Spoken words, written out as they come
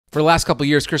For the last couple of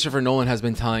years, Christopher Nolan has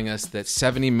been telling us that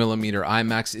 70mm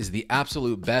IMAX is the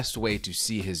absolute best way to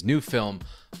see his new film,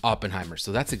 Oppenheimer.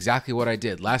 So that's exactly what I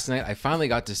did. Last night, I finally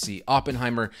got to see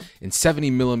Oppenheimer in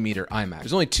 70mm IMAX.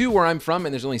 There's only 2 where I'm from,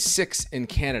 and there's only 6 in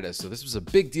Canada. So this was a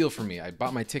big deal for me. I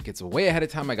bought my tickets way ahead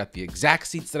of time. I got the exact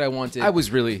seats that I wanted. I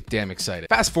was really damn excited.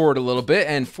 Fast forward a little bit,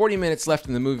 and 40 minutes left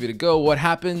in the movie to go. What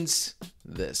happens?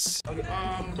 This.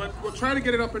 But we'll try to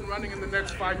get it up and running in the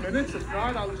next 5 minutes. If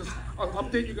not, I'll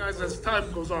update you guys as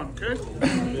time goes on, okay?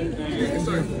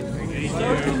 Sorry.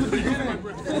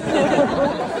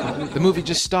 The movie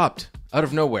just stopped out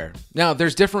of nowhere. Now,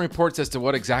 there's different reports as to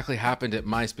what exactly happened at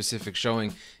my specific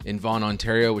showing in Vaughan,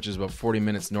 Ontario, which is about 40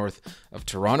 minutes north of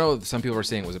Toronto. Some people are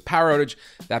saying it was a power outage.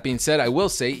 That being said, I will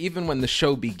say, even when the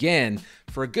show began,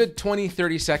 for a good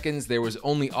 20-30 seconds, there was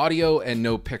only audio and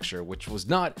no picture, which was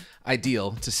not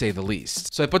ideal, to say the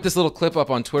least. So I put this little clip up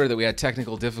on Twitter that we had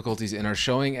technical difficulties in our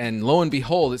showing, and lo and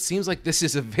behold, it seems like this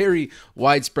is a very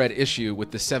widespread issue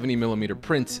with the 70mm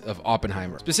print of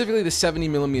Oppenheimer, specifically the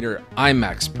 70mm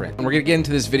IMAX print. And we're gonna get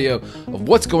into this video of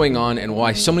what's going on and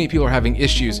why so many people are having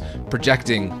issues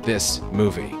projecting this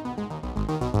movie.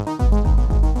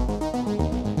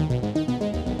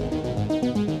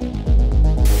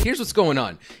 Here's what's going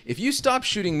on. If you stop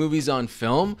shooting movies on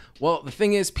film, well, the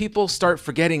thing is, people start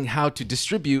forgetting how to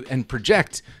distribute and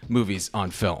project movies on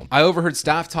film. I overheard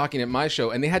staff talking at my show,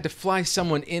 and they had to fly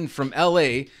someone in from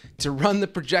LA to run the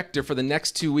projector for the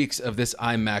next 2 weeks of this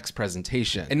IMAX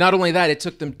presentation. And not only that, it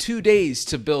took them 2 days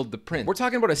to build the print. We're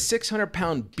talking about a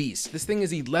 600-pound beast. This thing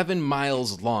is 11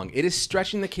 miles long. It is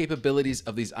stretching the capabilities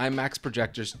of these IMAX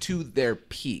projectors to their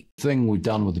peak. The thing we've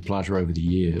done with the platter over the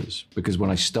years, because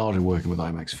when I started working with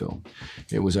IMAX film,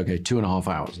 it was, okay, 2.5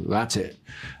 hours, that's it.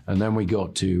 And then we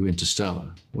got to Interstellar,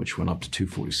 which went up to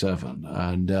 2:47.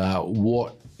 And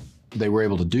what they were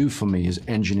able to do for me is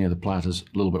engineer the platters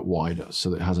a little bit wider so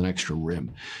that it has an extra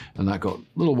rim. And that got a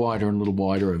little wider and a little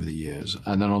wider over the years.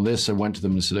 And then on this, I went to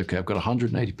them and said, okay, I've got a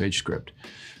 180-page script.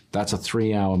 That's a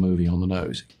 3-hour movie on the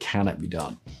nose. Can it be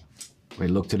done? They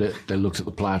looked at it, they looked at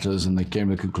the platters, and they came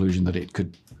to the conclusion that it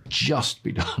could just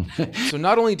be done. So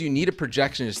not only do you need a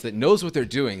projectionist that knows what they're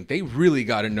doing, they really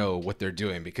got to know what they're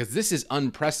doing, because this is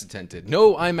unprecedented.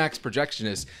 No IMAX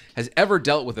projectionist has ever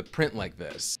dealt with a print like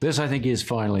this. This, I think, is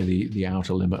finally the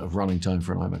outer limit of running time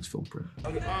for an IMAX film print.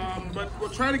 But we'll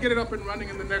try to get it up and running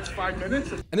in the next 5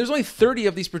 minutes. And there's only 30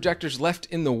 of these projectors left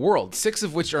in the world, 6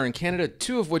 of which are in Canada,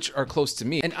 2 of which are close to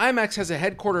me. And IMAX has a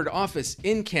headquartered office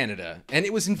in Canada, and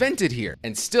it was invented here.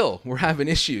 And still, we're having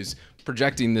issues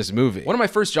projecting this movie. One of my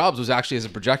first jobs was actually as a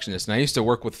projectionist, and I used to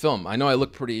work with film. I know I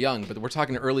look pretty young, but we're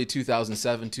talking early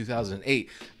 2007, 2008.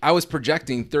 I was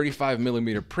projecting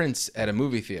 35mm prints at a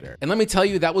movie theater. And let me tell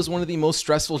you, that was one of the most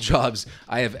stressful jobs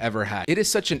I have ever had. It is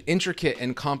such an intricate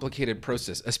and complicated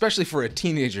process, especially for a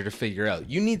teenager to figure out.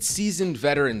 You need seasoned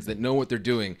veterans that know what they're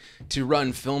doing to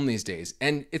run film these days.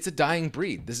 And it's a dying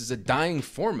breed. This is a dying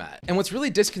format. And what's really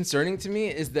disconcerting to me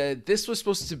is that this was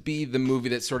supposed to be the movie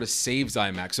that sort of saves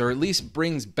IMAX, or at least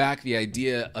brings back the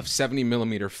idea of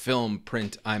 70mm film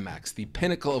print IMAX, the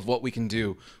pinnacle of what we can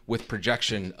do with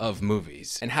projection of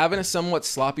movies. And having a somewhat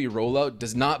sloppy rollout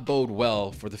does not bode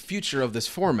well for the future of this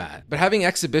format. But having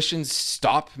exhibitions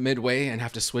stop midway and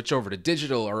have to switch over to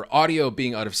digital, or audio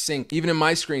being out of sync, even in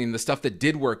my screening, the stuff that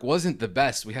did work wasn't the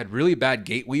best. We had really bad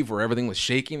gate weave where everything was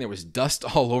shaking. There was dust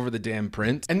all over the damn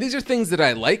print. And these are things that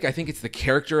I like. I think it's the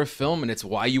character of film, and it's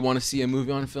why you want to see a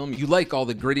movie on film. You like all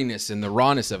the grittiness and the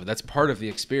rawness of it. That's part of the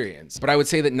experience. But I would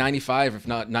say that 95, if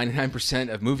not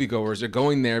 99% of moviegoers are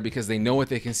going there because they know what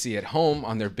they can see at home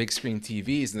on their big screen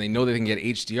TVs, and they know they can get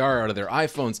HDR out of their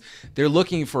iPhones. They're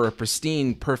looking for a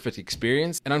pristine, perfect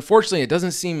experience. And unfortunately, it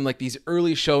doesn't seem like these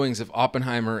early showings of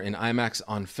Oppenheimer in IMAX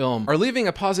on film are leaving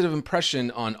a positive impression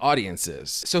on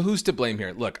audiences. So who's to blame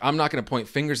here? Look, I'm not going to point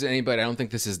fingers at anybody. I don't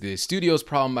think this is the studio's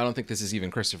problem. I don't think this is even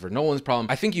Christopher Nolan's problem.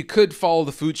 I think you could follow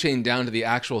the food chain down to the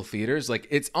actual theaters. Like,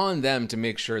 it's on them to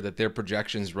make sure that their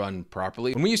projections run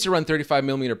properly. When we used to run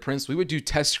 35mm prints, we would do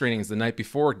test screenings the night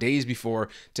before, days before,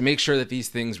 to make sure that these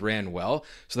things ran well.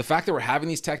 So the fact that we're having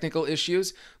these technical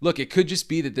issues, look, it could just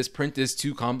be that this print is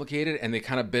too complicated and they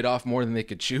kind of bit off more than they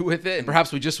could chew with it. And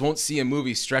perhaps we just won't see a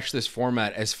movie stretch this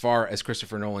format as far as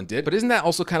Christopher Nolan did. But isn't that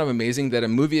also kind of amazing that a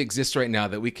movie exists right now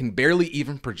that we can barely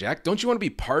even project? Don't you want to be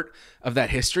part of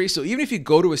that history? So even if you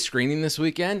go to a screening this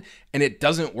weekend and it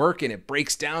doesn't work and it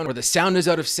breaks down, or the sound is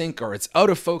out of sync, or it's out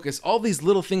of focus, all these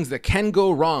little things that can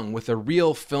go wrong with a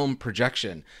real film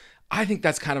projection, I think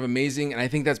that's kind of amazing, and I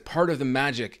think that's part of the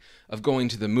magic of going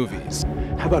to the movies.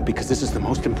 How about because this is the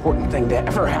most important thing to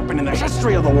ever happen in the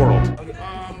history of the world?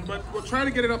 But will try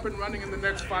to get it up and running in the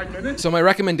next 5 minutes. So my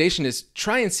recommendation is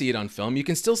try and see it on film. You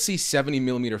can still see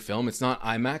 70mm film. It's not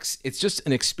IMAX. It's just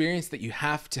an experience that you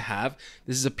have to have.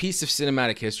 This is a piece of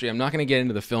cinematic history. I'm not going to get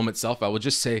into the film itself. I will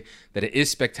just say that it is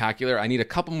spectacular. I need a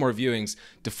couple more viewings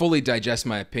to fully digest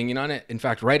my opinion on it. In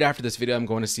fact, right after this video, I'm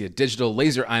going to see a digital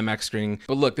laser IMAX screening.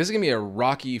 But look, this is going to be a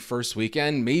rocky first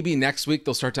weekend. Maybe next week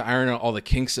they'll start to iron out all the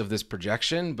kinks of this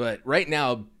projection. But right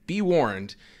now, be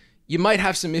warned, you might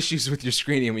have some issues with your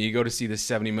screening when you go to see the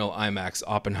 70mm IMAX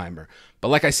Oppenheimer. But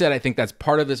like I said, I think that's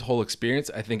part of this whole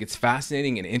experience. I think it's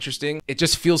fascinating and interesting. It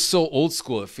just feels so old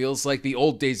school. It feels like the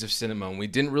old days of cinema when we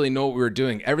didn't really know what we were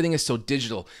doing. Everything is so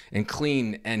digital and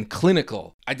clean and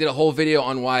clinical. I did a whole video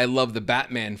on why I love the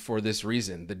Batman for this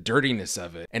reason, the dirtiness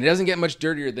of it. And it doesn't get much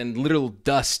dirtier than literal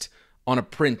dust on a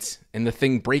print and the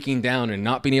thing breaking down and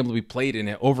not being able to be played in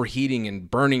it, overheating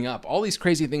and burning up. All these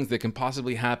crazy things that can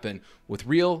possibly happen with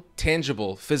real,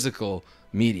 tangible, physical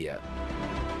media.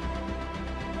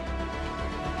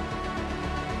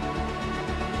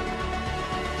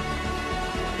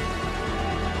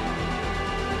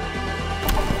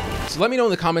 So let me know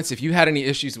in the comments if you had any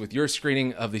issues with your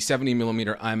screening of the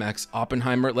 70mm IMAX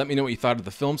Oppenheimer. Let me know what you thought of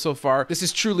the film so far. This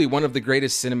is truly one of the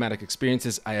greatest cinematic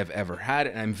experiences I have ever had,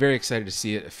 and I'm very excited to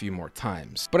see it a few more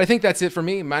times. But I think that's it for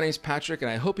me. My name is Patrick, and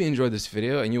I hope you enjoyed this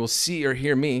video, and you will see or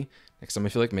hear me next time I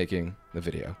feel like making the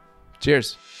video.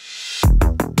 Cheers.